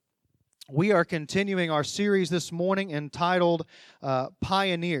We are continuing our series this morning entitled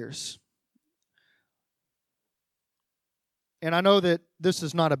Pioneers. And I know that this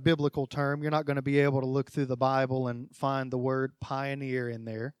is not a biblical term. You're not going to be able to look through the Bible and find the word pioneer in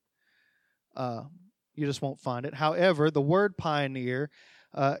there. You just won't find it. However, the word pioneer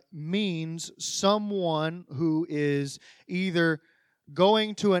means someone who is either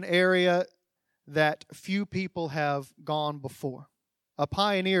going to an area that few people have gone before. A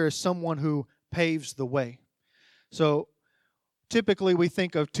pioneer is someone who paves the way. So typically we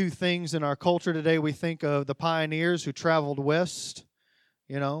think of two things in our culture today. We think of the pioneers who traveled west,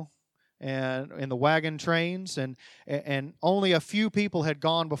 and in the wagon trains, and only a few people had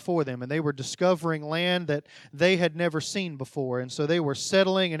gone before them, and they were discovering land that they had never seen before, and so they were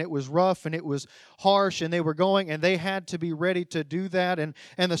settling, and it was rough, and it was harsh, and they were going, and they had to be ready to do that. And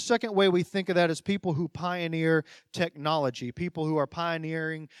the second way we think of that is people who pioneer technology, people who are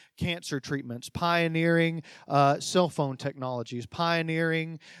pioneering cancer treatments, pioneering cell phone technologies,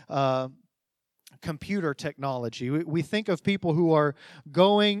 pioneering computer technology. We think of people who are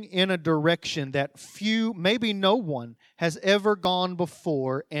going in a direction that few, maybe no one, has ever gone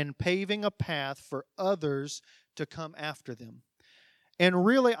before, and paving a path for others to come after them. And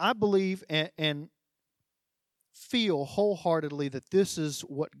really, I believe and feel wholeheartedly that this is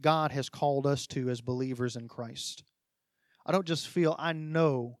what God has called us to as believers in Christ. I don't just feel, I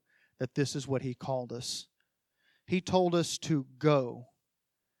know that this is what He called us. He told us to go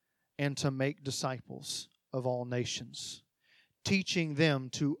and to make disciples of all nations, teaching them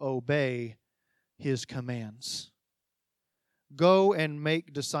to obey His commands. Go and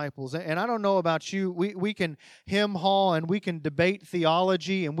make disciples. And I don't know about you, we can hem-haw and we can debate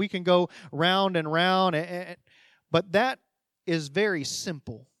theology and we can go round and round, but that is very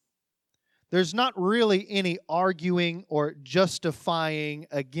simple. There's not really any arguing or justifying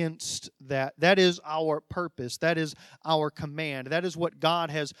against that. That is our purpose. That is our command. That is what God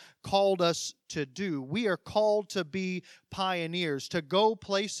has called us to do. We are called to be pioneers, to go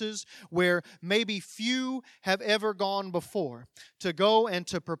places where maybe few have ever gone before, to go and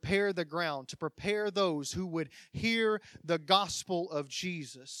to prepare the ground, to prepare those who would hear the gospel of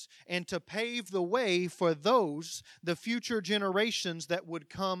Jesus, and to pave the way for those, the future generations that would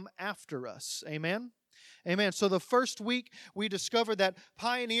come after us. Amen? Amen. So the first week we discovered that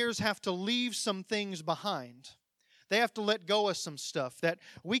pioneers have to leave some things behind. They have to let go of some stuff, that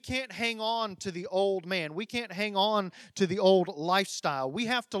we can't hang on to the old man. We can't hang on to the old lifestyle. We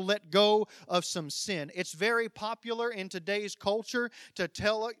have to let go of some sin. It's very popular in today's culture to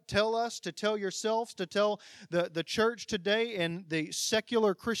tell yourselves, to tell the church today and the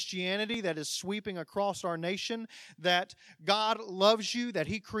secular Christianity that is sweeping across our nation that God loves you, that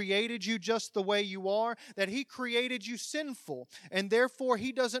He created you just the way you are, that He created you sinful, and therefore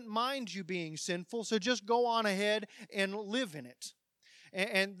He doesn't mind you being sinful, so just go on ahead and live in it.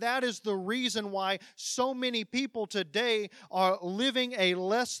 And that is the reason why so many people today are living a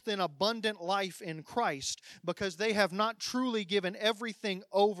less than abundant life in Christ, because they have not truly given everything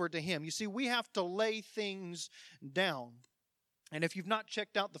over to Him. You see, we have to lay things down. And if you've not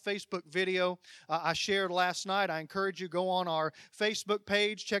checked out the Facebook video I shared last night, I encourage you to go on our Facebook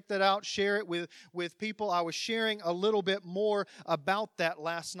page, check that out, share it with people. I was sharing a little bit more about that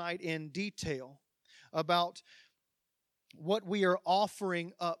last night in detail, about what we are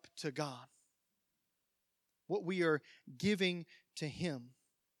offering up to God, what we are giving to Him.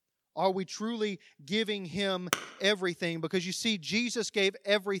 Are we truly giving Him everything? Because you see, Jesus gave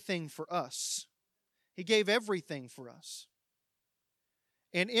everything for us. He gave everything for us.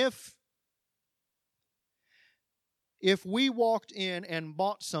 And if we walked in and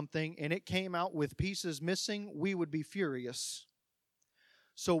bought something and it came out with pieces missing, we would be furious.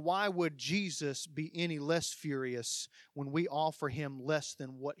 So why would Jesus be any less furious when we offer Him less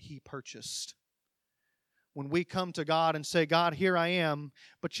than what He purchased? When we come to God and say, God, here I am,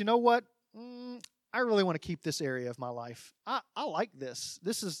 but you know what? I really want to keep this area of my life. I like this.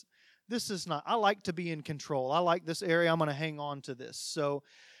 This is not, I like to be in control. I like this area. I'm going to hang on to this. So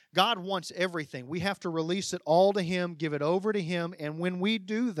God wants everything. We have to release it all to Him, give it over to Him, and when we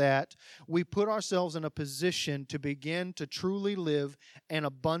do that, we put ourselves in a position to begin to truly live an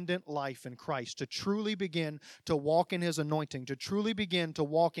abundant life in Christ, to truly begin to walk in His anointing, to truly begin to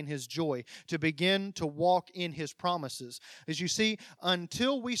walk in His joy, to begin to walk in His promises. As you see,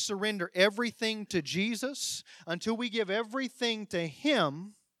 until we surrender everything to Jesus, until we give everything to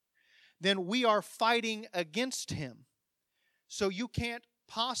Him, then we are fighting against Him. So you can't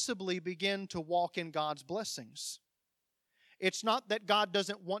possibly begin to walk in God's blessings. It's not that God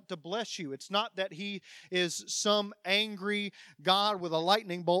doesn't want to bless you. It's not that He is some angry God with a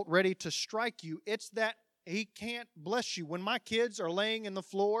lightning bolt ready to strike you. It's that He can't bless you. When my kids are laying in the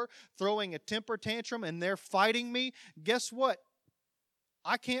floor throwing a temper tantrum and they're fighting me, guess what?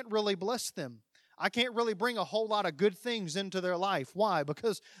 I can't really bless them. I can't really bring a whole lot of good things into their life. Why?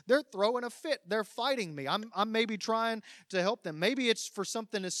 Because they're throwing a fit. They're fighting me. I'm maybe trying to help them. Maybe it's for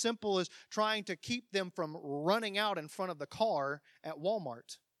something as simple as trying to keep them from running out in front of the car at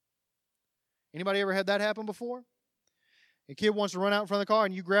Walmart. Anybody ever had that happen before? A kid wants to run out in front of the car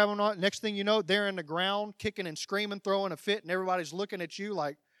and you grab them. Next thing you know, they're in the ground kicking and screaming, throwing a fit, and everybody's looking at you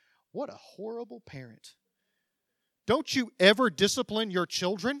like, what a horrible parent. Don't you ever discipline your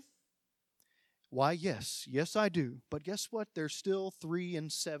children? Why, yes, I do. But guess what? They're still 3 and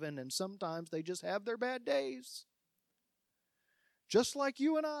 7, and sometimes they just have their bad days. Just like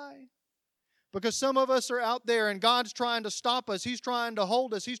you and I. Because some of us are out there and God's trying to stop us. He's trying to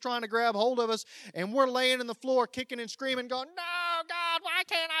hold us. He's trying to grab hold of us. And we're laying in the floor kicking and screaming, going, no, God, why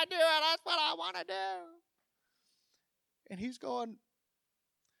can't I do it? That's what I want to do. And He's going,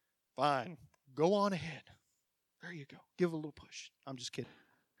 fine, go on ahead. There you go. Give it a little push. I'm just kidding.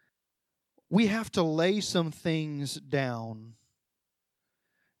 We have to lay some things down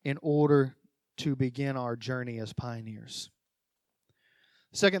in order to begin our journey as pioneers.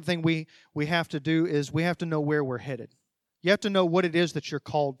 Second thing we have to do is we have to know where we're headed. You have to know what it is that you're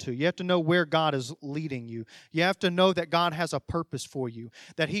called to. You have to know where God is leading you. You have to know that God has a purpose for you,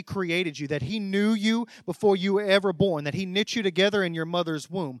 that He created you, that He knew you before you were ever born, that He knit you together in your mother's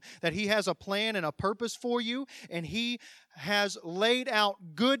womb, that He has a plan and a purpose for you, and He has laid out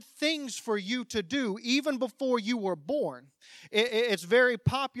good things for you to do even before you were born. It's very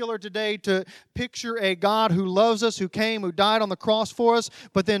popular today to picture a God who loves us, who came, who died on the cross for us,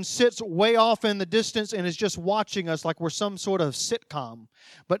 but then sits way off in the distance and is just watching us like we're some sort of sitcom.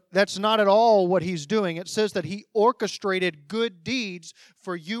 But that's not at all what He's doing. It says that He orchestrated good deeds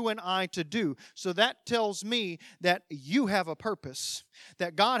for you and I to do. So that tells me that you have a purpose,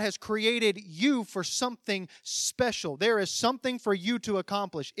 that God has created you for something special. There is something for you to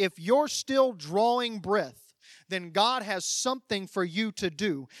accomplish. If you're still drawing breath, then God has something for you to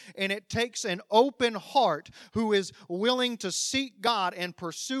do. And it takes an open heart who is willing to seek God and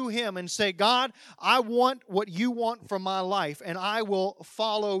pursue Him and say, God, I want what you want from my life, and I will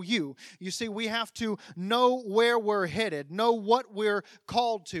follow you. You see, we have to know where we're headed, know what we're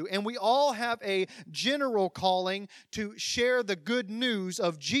called to. And we all have a general calling to share the good news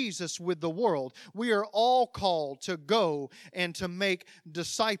of Jesus with the world. We are all called to go and to make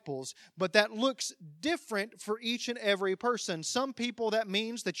disciples. But that looks different for each and every person. Some people, that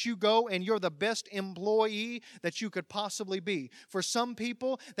means that you go and you're the best employee that you could possibly be. For some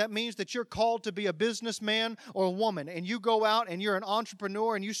people, that means that you're called to be a businessman or a woman, and you go out and you're an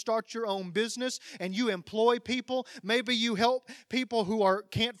entrepreneur and you start your own business and you employ people. Maybe you help people who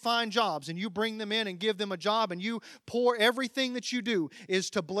can't find jobs, and you bring them in and give them a job, and you pour everything that you do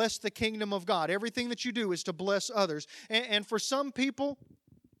is to bless the kingdom of God. Everything that you do is to bless others. And for some people,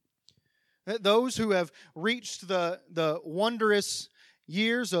 those who have reached the wondrous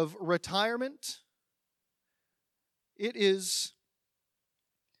years of retirement, it is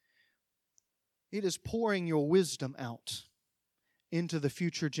pouring your wisdom out into the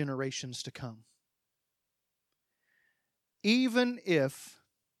future generations to come. Even if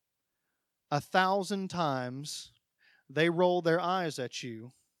 1,000 times they roll their eyes at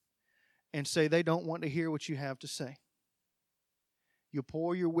you and say they don't want to hear what you have to say. You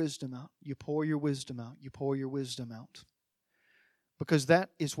pour your wisdom out. You pour your wisdom out. You pour your wisdom out. Because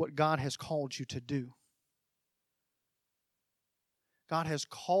that is what God has called you to do. God has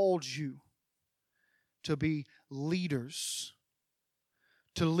called you to be leaders,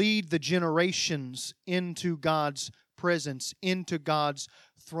 to lead the generations into God's presence, into God's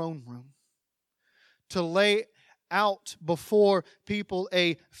throne room, to lay out before people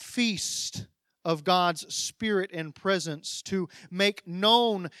a feast of God's Spirit and presence, to make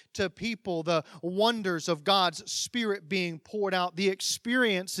known to people the wonders of God's Spirit being poured out, the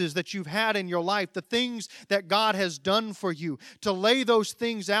experiences that you've had in your life, the things that God has done for you, to lay those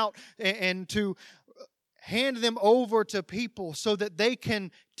things out and to hand them over to people so that they can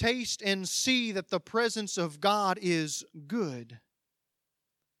taste and see that the presence of God is good.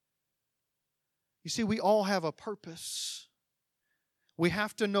 You see, we all have a purpose. We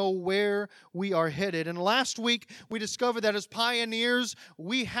have to know where we are headed. And last week, we discovered that as pioneers,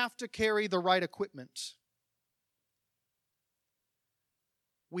 we have to carry the right equipment.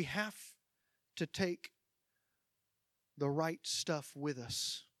 We have to take the right stuff with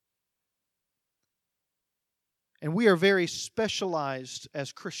us. And we are very specialized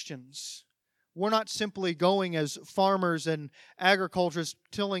as Christians. We're not simply going as farmers and agriculturists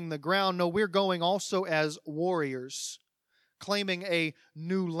tilling the ground. No, we're going also as warriors, claiming a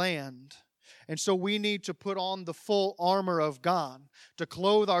new land. And so we need to put on the full armor of God, to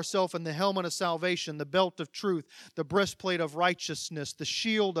clothe ourselves in the helmet of salvation, the belt of truth, the breastplate of righteousness, the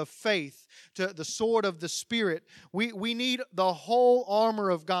shield of faith, to the sword of the Spirit. We need the whole armor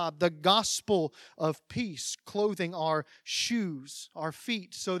of God, the gospel of peace, clothing our shoes, our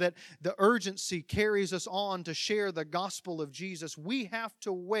feet, so that the urgency carries us on to share the gospel of Jesus. We have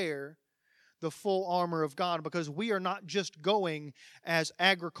to wear the full armor of God, because we are not just going as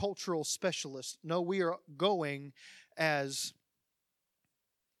agricultural specialists. No, we are going as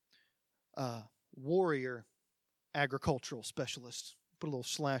warrior agricultural specialists. Put a little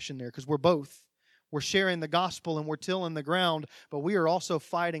slash in there, because we're both. We're sharing the gospel and we're tilling the ground, but we are also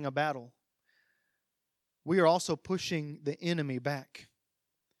fighting a battle. We are also pushing the enemy back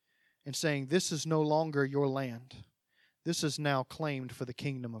and saying, this is no longer your land. This is now claimed for the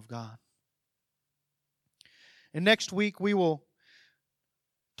kingdom of God. And next week we will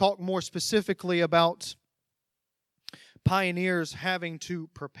talk more specifically about pioneers having to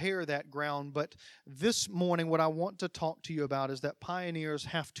prepare that ground. But this morning what I want to talk to you about is that pioneers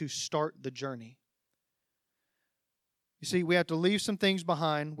have to start the journey. You see, we have to leave some things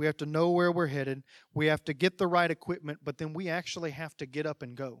behind. We have to know where we're headed. We have to get the right equipment, but then we actually have to get up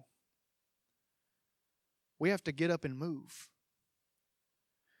and go. We have to get up and move.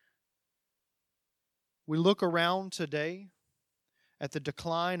 We look around today at the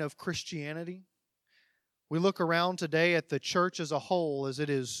decline of Christianity. We look around today at the church as a whole as it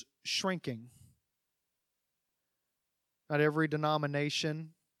is shrinking. Not every denomination,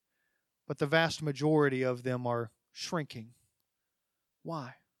 but the vast majority of them are shrinking.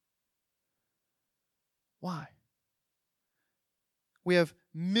 Why? Why? We have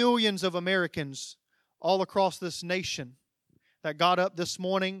millions of Americans all across this nation that got up this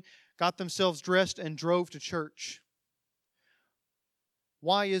morning, got themselves dressed, and drove to church.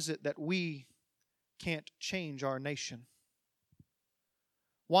 Why is it that we can't change our nation?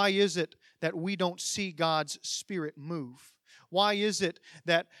 Why is it that we don't see God's Spirit move? Why is it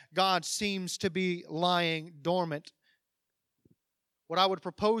that God seems to be lying dormant? What I would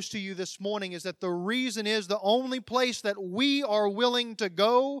propose to you this morning is that the reason is the only place that we are willing to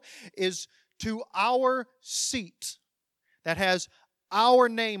go is to our seat that has our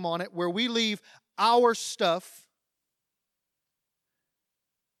name on it, where we leave our stuff.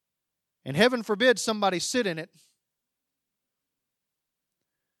 And heaven forbid somebody sit in it.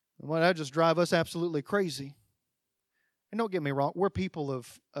 Well, that just drive us absolutely crazy. And don't get me wrong, we're people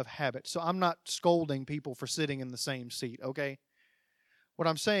of habit. So I'm not scolding people for sitting in the same seat, okay? What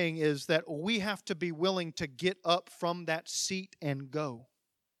I'm saying is that we have to be willing to get up from that seat and go.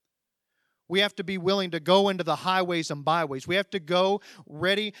 We have to be willing to go into the highways and byways. We have to go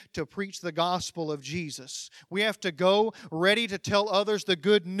ready to preach the gospel of Jesus. We have to go ready to tell others the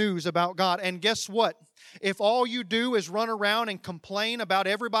good news about God. And guess what? If all you do is run around and complain about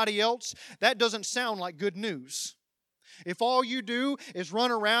everybody else, that doesn't sound like good news. If all you do is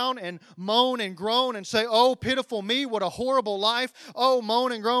run around and moan and groan and say, oh, pitiful me, what a horrible life. Oh,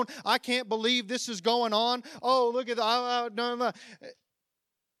 moan and groan, I can't believe this is going on. Oh, look at the...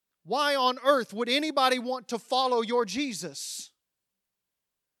 Why on earth would anybody want to follow your Jesus?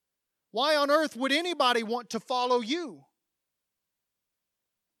 Why on earth would anybody want to follow you?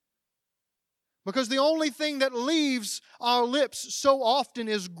 Because the only thing that leaves our lips so often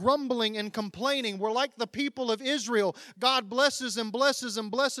is grumbling and complaining. We're like the people of Israel. God blesses and blesses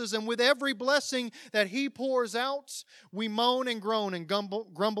and blesses, and with every blessing that He pours out, we moan and groan and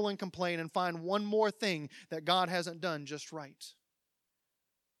grumble and complain and find one more thing that God hasn't done just right.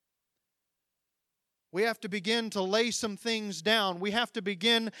 We have to begin to lay some things down. We have to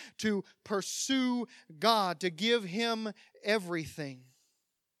begin to pursue God, to give Him everything.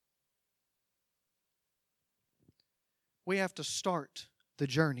 We have to start the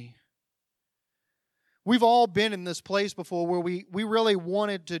journey. We've all been in this place before where we really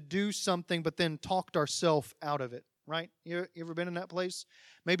wanted to do something but then talked ourselves out of it, right? You ever been in that place?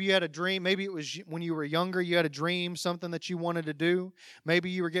 Maybe you had a dream. Maybe it was when you were younger, you had a dream, something that you wanted to do. Maybe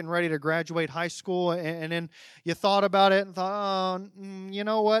you were getting ready to graduate high school, and then you thought about it and thought, oh, you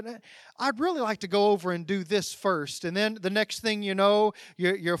know what? I'd really like to go over and do this first. And then the next thing you know,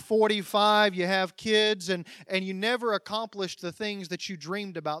 you're 45, you have kids, and you never accomplished the things that you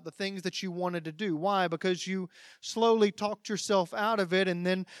dreamed about, the things that you wanted to do. Why? Because you slowly talked yourself out of it, and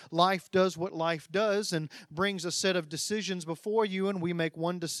then life does what life does and brings a set of decisions before you, and we make one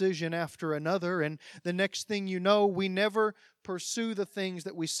one decision after another, and the next thing you know, we never pursue the things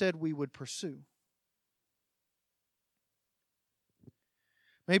that we said we would pursue.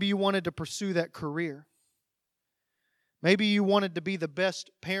 Maybe you wanted to pursue that career. Maybe you wanted to be the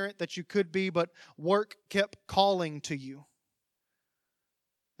best parent that you could be, but work kept calling to you.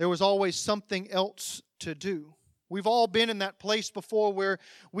 There was always something else to do. We've all been in that place before where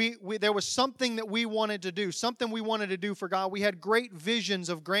there was something that we wanted to do, something we wanted to do for God. We had great visions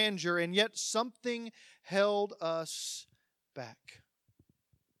of grandeur, and yet something held us back.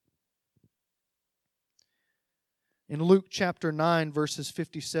 In Luke chapter 9, verses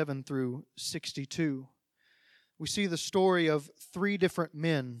 57 through 62, we see the story of 3 different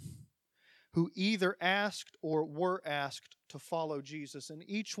men who either asked or were asked to follow Jesus, and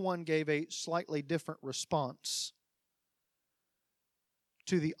each one gave a slightly different response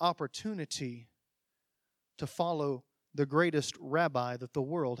to the opportunity to follow the greatest rabbi that the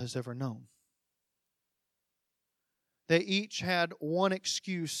world has ever known. They each had one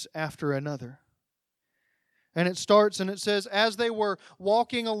excuse after another. And it starts and it says, as they were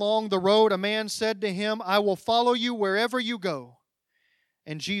walking along the road, a man said to him, I will follow you wherever you go.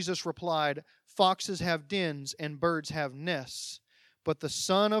 And Jesus replied, foxes have dens and birds have nests, but the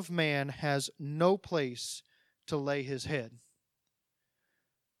Son of Man has no place to lay his head.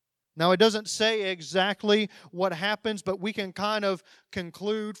 Now, it doesn't say exactly what happens, but we can kind of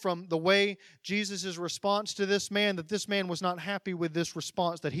conclude from the way Jesus' response to this man that this man was not happy with this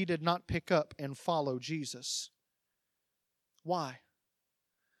response, that he did not pick up and follow Jesus. Why?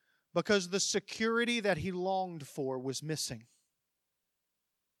 Because the security that he longed for was missing.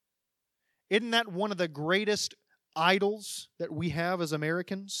 Isn't that one of the greatest idols that we have as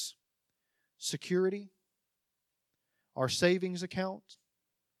Americans? Security, our savings account,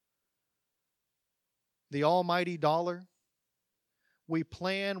 the almighty dollar. We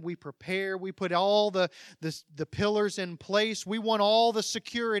plan, we prepare, we put all the pillars in place. We want all the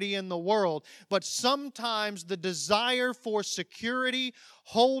security in the world. But sometimes the desire for security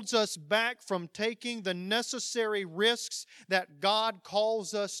holds us back from taking the necessary risks that God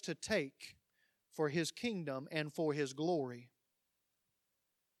calls us to take for His kingdom and for His glory.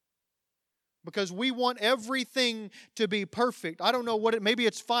 Because we want everything to be perfect. I don't know what maybe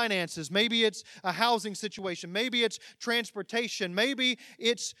it's finances, maybe it's a housing situation, maybe it's transportation, maybe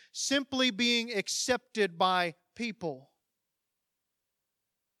it's simply being accepted by people.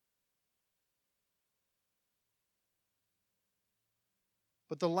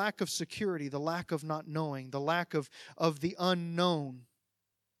 But the lack of security, the lack of not knowing, the lack of the unknown,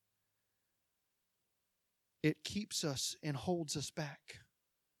 it keeps us and holds us back.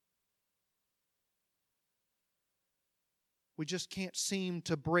 We just can't seem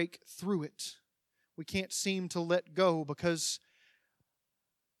to break through it. We can't seem to let go because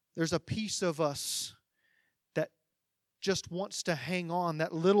there's a piece of us that just wants to hang on,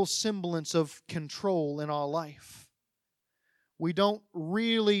 that little semblance of control in our life. We don't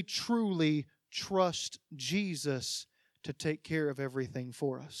really, truly trust Jesus to take care of everything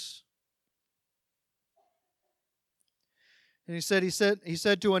for us. And he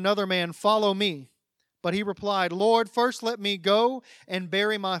said to another man, "Follow me." But he replied, "Lord, first let me go and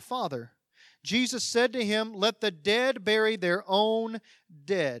bury my father." Jesus said to him, "Let the dead bury their own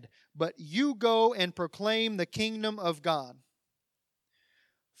dead, but you go and proclaim the kingdom of God.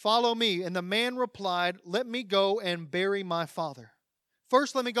 Follow me." And the man replied, "Let me go and bury my father."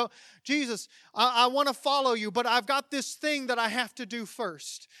 First, let me go. Jesus, I want to follow you, but I've got this thing that I have to do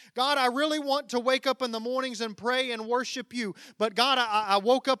first. God, I really want to wake up in the mornings and pray and worship you. But God, I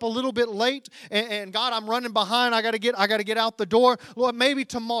woke up a little bit late, and God, I'm running behind. I got to get out the door. Lord, maybe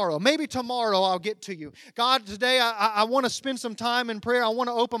tomorrow I'll get to you. God, today I want to spend some time in prayer. I want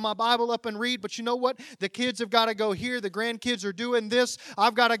to open my Bible up and read. But you know what? The kids have got to go here. The grandkids are doing this.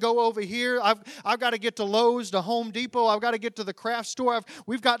 I've got to go over here. I've got to get to Lowe's, to Home Depot. I've got to get to the craft store.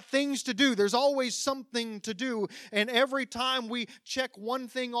 We've got things to do. There's always something to do. And every time we check one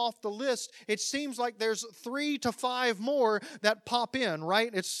thing off the list, it seems like there's 3 to 5 more that pop in,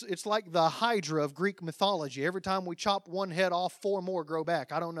 right? It's like the Hydra of Greek mythology. Every time we chop one head off, 4 more grow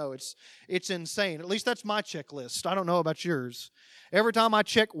back. I don't know. It's insane. At least that's my checklist. I don't know about yours. Every time I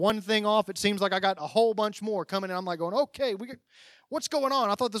check one thing off, it seems like I got a whole bunch more coming in. I'm like going, okay, what's going on?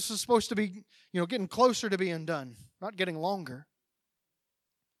 I thought this was supposed to be, getting closer to being done, not getting longer.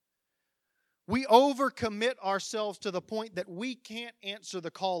 We overcommit ourselves to the point that we can't answer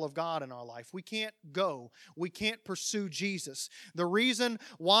the call of God in our life. We can't go. We can't pursue Jesus. The reason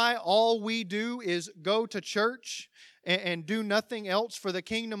why all we do is go to church and do nothing else for the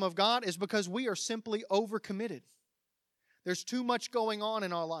kingdom of God is because we are simply overcommitted. There's too much going on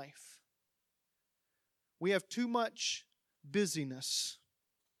in our life. We have too much busyness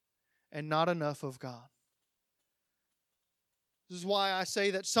and not enough of God. This is why I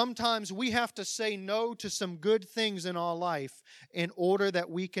say that sometimes we have to say no to some good things in our life in order that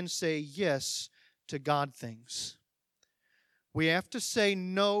we can say yes to God things. We have to say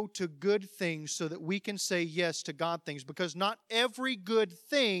no to good things so that we can say yes to God things, because not every good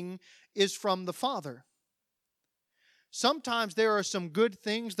thing is from the Father. Sometimes there are some good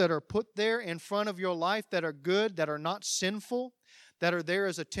things that are put there in front of your life that are good, that are not sinful, that are there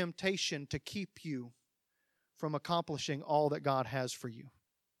as a temptation to keep you from accomplishing all that God has for you.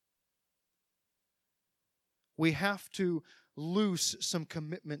 We have to loose some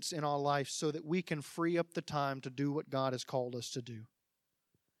commitments in our life so that we can free up the time to do what God has called us to do.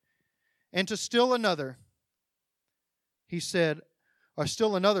 And to still another,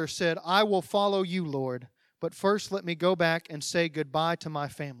 still another said, I will follow you, Lord, but first let me go back and say goodbye to my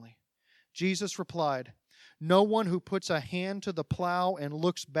family. Jesus replied, no one who puts a hand to the plow and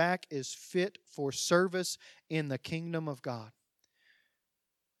looks back is fit for service in the kingdom of God.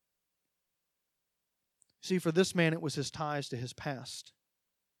 See, for this man, it was his ties to his past,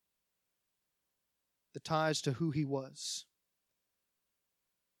 the ties to who he was.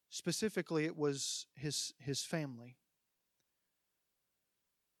 Specifically, it was his family.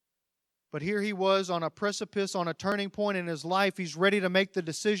 But here he was on a precipice, on a turning point in his life. He's ready to make the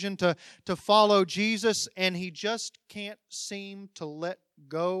decision to follow Jesus, and he just can't seem to let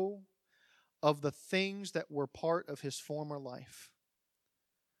go of the things that were part of his former life.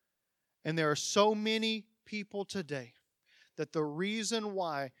 And there are so many people today that the reason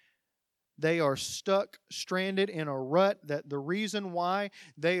why they are stuck, stranded in a rut, that the reason why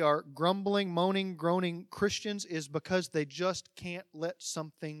they are grumbling, moaning, groaning Christians is because they just can't let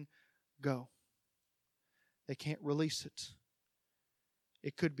something go. They can't release it.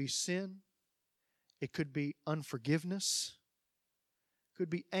 It could be sin. It could be unforgiveness. It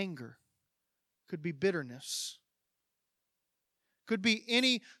could be anger. It could be bitterness. Could be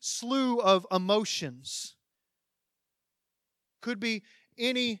any slew of emotions. Could be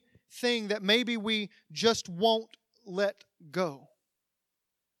anything that maybe we just won't let go.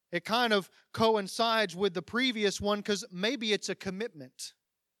 It kind of coincides with the previous one because maybe it's a commitment.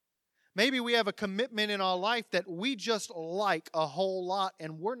 Maybe we have a commitment in our life that we just like a whole lot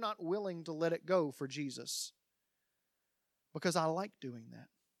and we're not willing to let it go for Jesus. Because I like doing that.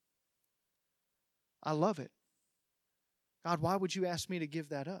 I love it. God, why would you ask me to give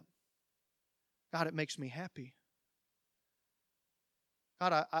that up? God, it makes me happy.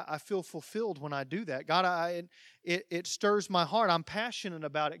 God, I feel fulfilled when I do that. God, it stirs my heart. I'm passionate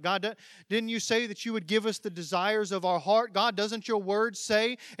about it. God, didn't you say that you would give us the desires of our heart? God, doesn't your word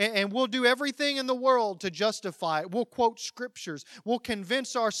say? And we'll do everything in the world to justify it. We'll quote scriptures. We'll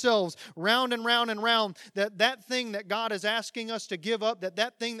convince ourselves round and round and round that thing that God is asking us to give up,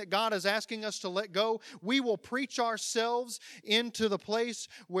 that thing that God is asking us to let go, we will preach ourselves into the place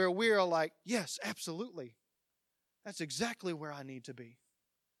where we are like, yes, absolutely. That's exactly where I need to be.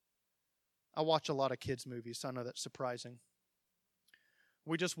 I watch a lot of kids' movies, so I know that's surprising.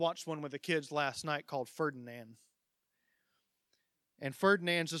 We just watched one with the kids last night called Ferdinand. And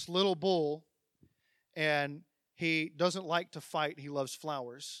Ferdinand's this little bull, and he doesn't like to fight. He loves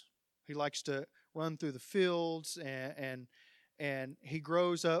flowers. He likes to run through the fields, and he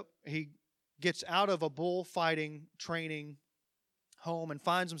grows up. He gets out of a bullfighting training home and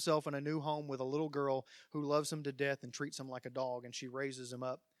finds himself in a new home with a little girl who loves him to death and treats him like a dog, and she raises him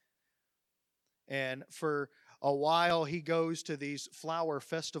up. And for a while, he goes to these flower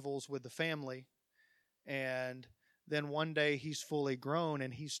festivals with the family. And then one day, he's fully grown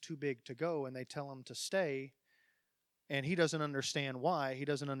and he's too big to go. And they tell him to stay. And he doesn't understand why. He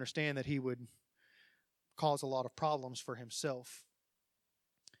doesn't understand that he would cause a lot of problems for himself.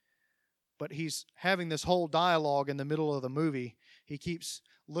 But he's having this whole dialogue in the middle of the movie. He keeps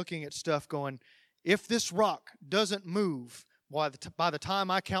looking at stuff going, if this rock doesn't move by the time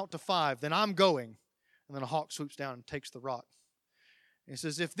I count to 5, then I'm going. And then a hawk swoops down and takes the rock. And he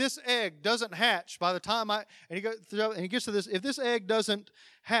says, if this egg doesn't hatch by the time and he gets to this, if this egg doesn't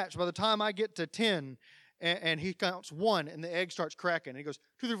hatch by the time I get to 10, and he counts 1, and the egg starts cracking. And he goes,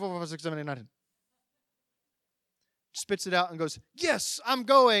 2, 3, 4, 5, 6, 7, 8, 9, 10. Spits it out and goes, yes, I'm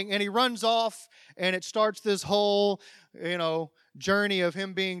going. And he runs off, and it starts this whole, journey of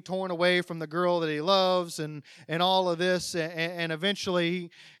him being torn away from the girl that he loves and all of this. And eventually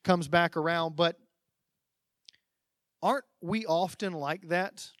he comes back around. But aren't we often like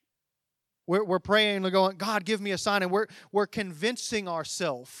that? We're praying and going, God, give me a sign. And we're convincing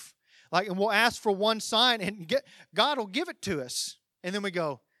ourselves And we'll ask for one sign, and God will give it to us. And then we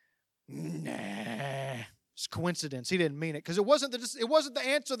go, nah, it's coincidence. He didn't mean it. Because it wasn't the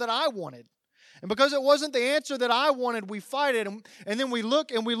answer that I wanted. And because it wasn't the answer that I wanted, we fight it. And then we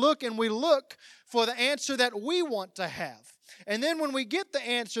look and we look and we look for the answer that we want to have. And then when we get the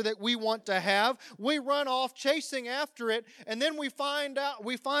answer that we want to have, we run off chasing after it. And then we find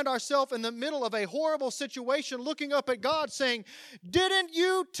ourselves in the middle of a horrible situation, looking up at God saying, didn't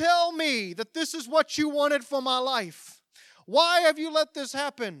you tell me that this is what you wanted for my life? Why have you let this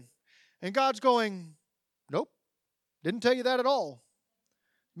happen? And God's going, nope, didn't tell you that at all.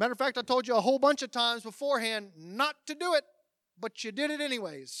 Matter of fact, I told you a whole bunch of times beforehand not to do it, but you did it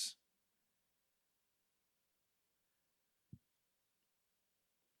anyways.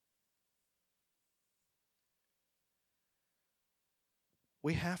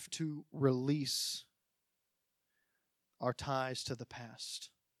 We have to release our ties to the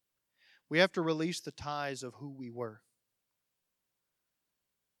past. We have to release the ties of who we were.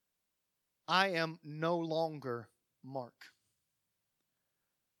 I am no longer Mark.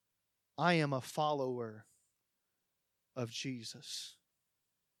 I am a follower of Jesus.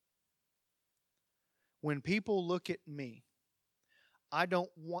 When people look at me, I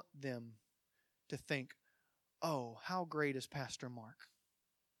don't want them to think, oh, how great is Pastor Mark?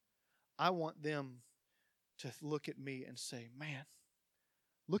 I want them to look at me and say, man,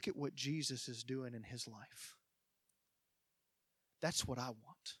 look at what Jesus is doing in his life. That's what I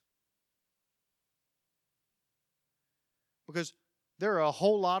want. Because there are a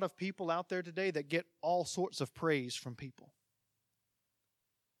whole lot of people out there today that get all sorts of praise from people.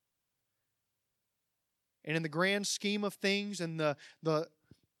 And in the grand scheme of things and the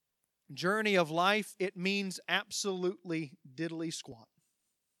journey of life, it means absolutely diddly squat.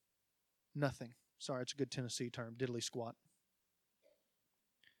 Nothing. Sorry, it's a good Tennessee term, diddly squat.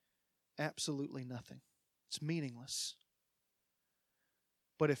 Absolutely nothing. It's meaningless.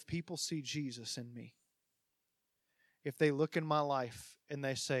 But if people see Jesus in me, if they look in my life and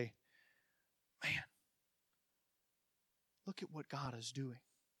they say, man, look at what God is doing.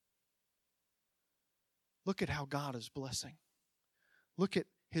 Look at how God is blessing. Look at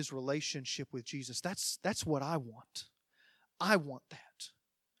his relationship with Jesus. That's what I want. I want that.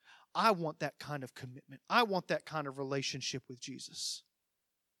 I want that kind of commitment. I want that kind of relationship with Jesus.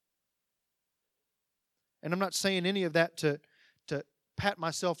 And I'm not saying any of that to pat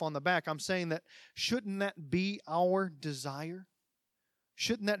myself on the back. I'm saying that shouldn't that be our desire?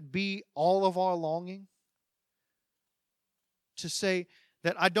 Shouldn't that be all of our longing? To say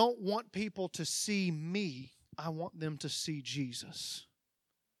that I don't want people to see me, I want them to see Jesus.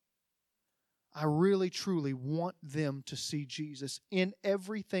 I really, truly want them to see Jesus in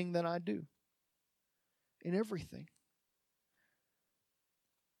everything that I do. In everything.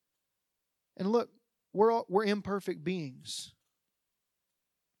 And look, we're imperfect beings.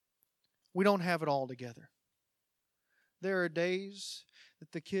 We don't have it all together. There are days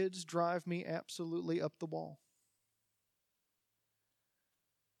that the kids drive me absolutely up the wall.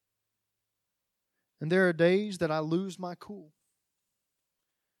 And there are days that I lose my cool.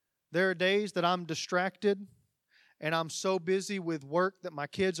 There are days that I'm distracted and I'm so busy with work that my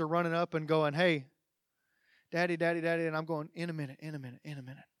kids are running up and going, hey, Daddy, Daddy, Daddy. And I'm going, in a minute.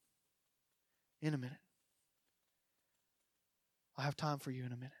 I'll have time for you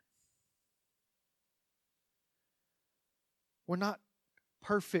in a minute. We're not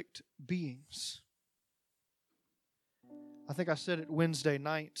perfect beings. I think I said it Wednesday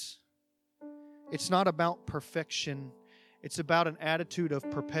nights. It's not about perfection. It's about an attitude of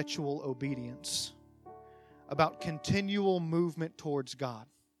perpetual obedience, about continual movement towards God.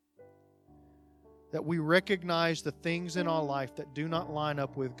 That we recognize the things in our life that do not line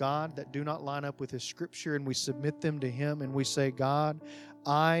up with God, that do not line up with His Scripture, and we submit them to Him and we say, God,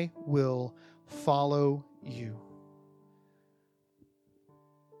 I will follow you.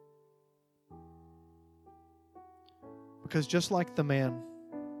 Because just like the man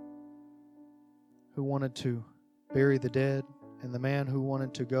who wanted to bury the dead, and the man who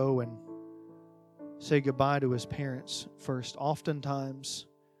wanted to go and say goodbye to his parents first, oftentimes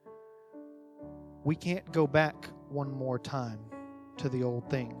we can't go back one more time to the old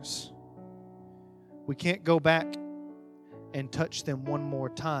things. We can't go back and touch them one more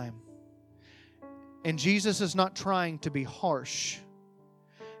time. And Jesus is not trying to be harsh.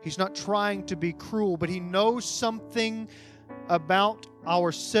 He's not trying to be cruel, but He knows something about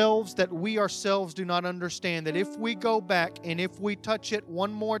ourselves that we ourselves do not understand. That if we go back and if we touch it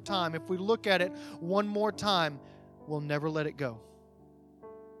one more time, if we look at it one more time, we'll never let it go.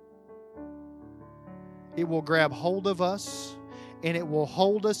 It will grab hold of us. and it will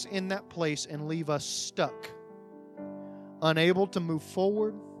hold us in that place and leave us stuck, unable to move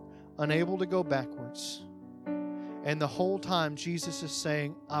forward, unable to go backwards. And the whole time Jesus is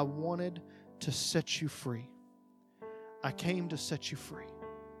saying, I wanted to set you free. I came to set you free.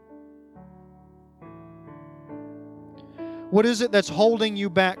 What is it that's holding you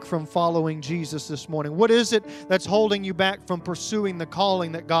back from following Jesus this morning? What is it that's holding you back from pursuing the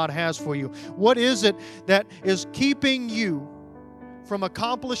calling that God has for you? What is it that is keeping you from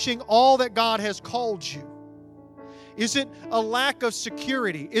accomplishing all that God has called you? Is it a lack of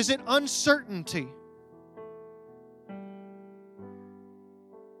security? Is it uncertainty?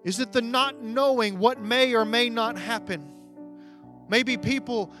 Is it the not knowing what may or may not happen? Maybe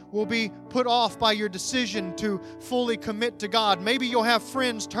people will be put off by your decision to fully commit to God. Maybe you'll have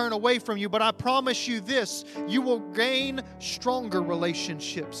friends turn away from you, but I promise you this, you will gain stronger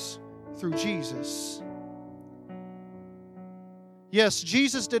relationships through Jesus. Yes,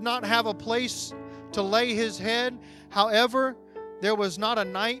 Jesus did not have a place to lay His head. However, there was not a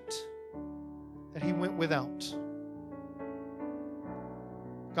night that He went without.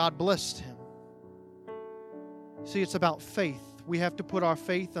 God blessed Him. See, it's about faith. We have to put our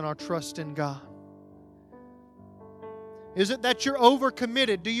faith and our trust in God. Is it that you're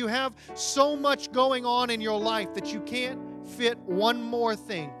overcommitted? Do you have so much going on in your life that you can't fit one more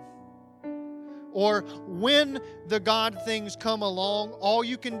thing? Or when the God things come along, all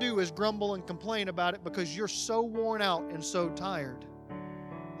you can do is grumble and complain about it because you're so worn out and so tired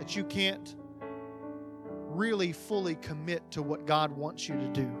that you can't really fully commit to what God wants you to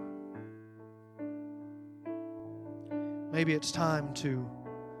do. Maybe it's time to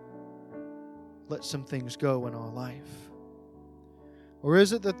let some things go in our life. Or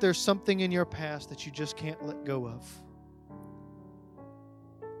is it that there's something in your past that you just can't let go of?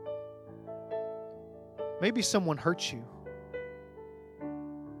 Maybe someone hurt you.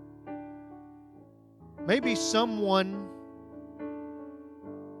 Maybe someone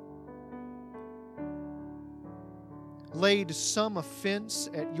laid some offense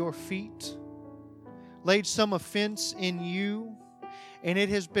at your feet, laid some offense in you, and it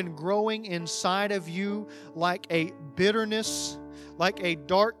has been growing inside of you like a bitterness, like a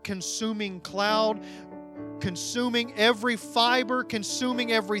dark consuming cloud, consuming every fiber,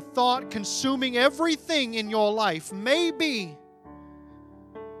 consuming every thought, consuming everything in your life. Maybe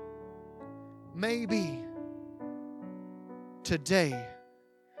today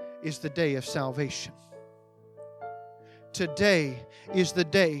is the day of salvation. Today is the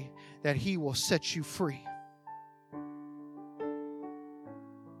day that He will set you free.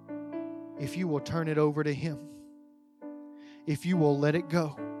 If you will turn it over to Him, if you will let it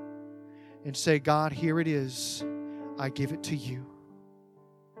go and say, God, here it is, I give it to you.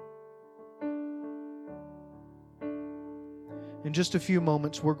 In just a few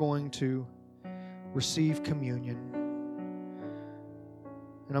moments, we're going to receive communion.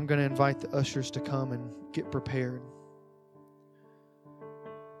 And I'm going to invite the ushers to come and get prepared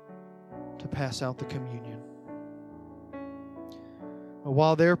to pass out the communion.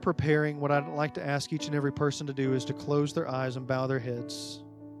 While they're preparing, what I'd like to ask each and every person to do is to close their eyes and bow their heads.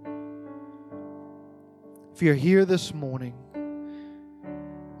 If you're here this morning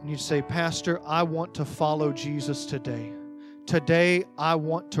and you say, Pastor, I want to follow Jesus today. Today, I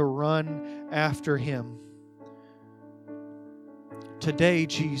want to run after Him. Today,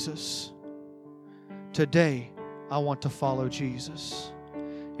 Jesus. Today, I want to follow Jesus.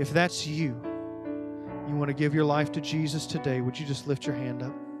 If that's you, you want to give your life to Jesus today, would you just lift your hand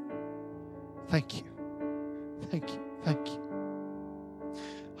up? Thank you. Thank you. Thank you.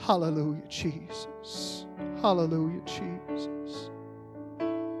 Hallelujah, Jesus. Hallelujah, Jesus.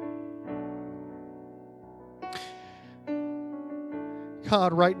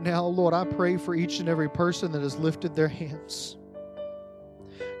 God, right now, Lord, I pray for each and every person that has lifted their hands.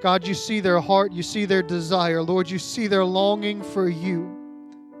 God, you see their heart, you see their desire. Lord, you see their longing for you.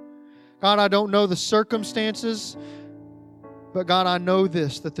 God, I don't know the circumstances, but God, I know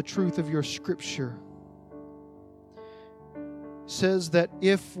this, that the truth of your Scripture says that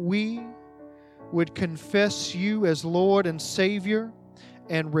if we would confess you as Lord and Savior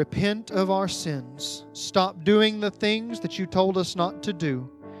and repent of our sins, stop doing the things that you told us not to do,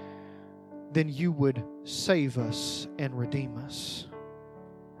 then you would save us and redeem us.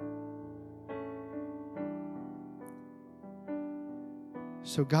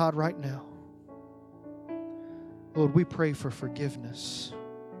 So God, right now, Lord, we pray for forgiveness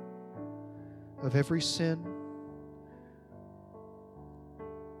of every sin.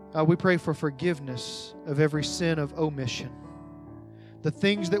 We pray for forgiveness of every sin of omission. The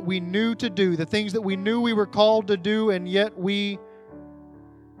things that we knew to do, the things that we knew we were called to do, and yet we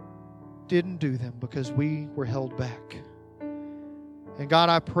didn't do them because we were held back. And God,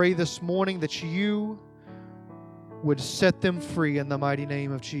 I pray this morning that you would set them free in the mighty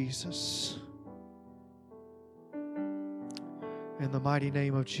name of Jesus. In the mighty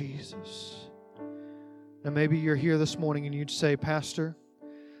name of Jesus. Now maybe you're here this morning and you'd say, Pastor,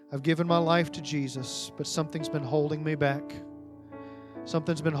 I've given my life to Jesus, but something's been holding me back.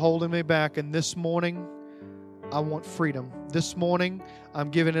 Something's been holding me back, and this morning, I want freedom. This morning, I'm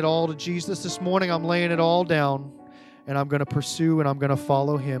giving it all to Jesus. This morning, I'm laying it all down, and I'm going to pursue and I'm going to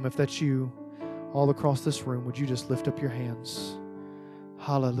follow Him. If that's you, all across this room, would you just lift up your hands?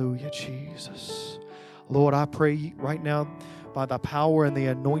 Hallelujah, Jesus. Lord, I pray right now, by the power and the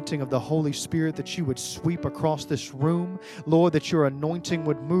anointing of the Holy Spirit, that you would sweep across this room. Lord, that your anointing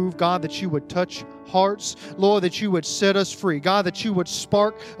would move. God, that you would touch hearts. Lord, that you would set us free. God, that you would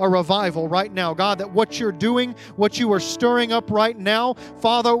spark a revival right now. God, that what you're doing, what you are stirring up right now,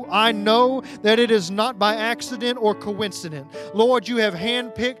 Father, I know that it is not by accident or coincidence. Lord, you have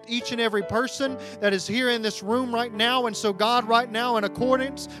handpicked each and every person that is here in this room right now. And so, God, right now, in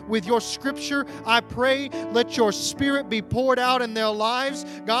accordance with your scripture, I pray, let your Spirit be poured out in their lives.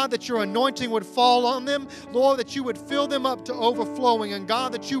 God, that your anointing would fall on them. Lord, that you would fill them up to overflowing. And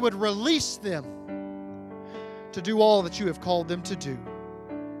God, that you would release them to do all that you have called them to do.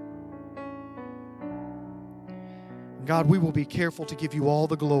 And God, we will be careful to give you all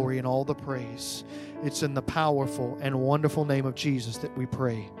the glory and all the praise. It's in the powerful and wonderful name of Jesus that we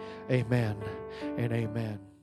pray. Amen and amen.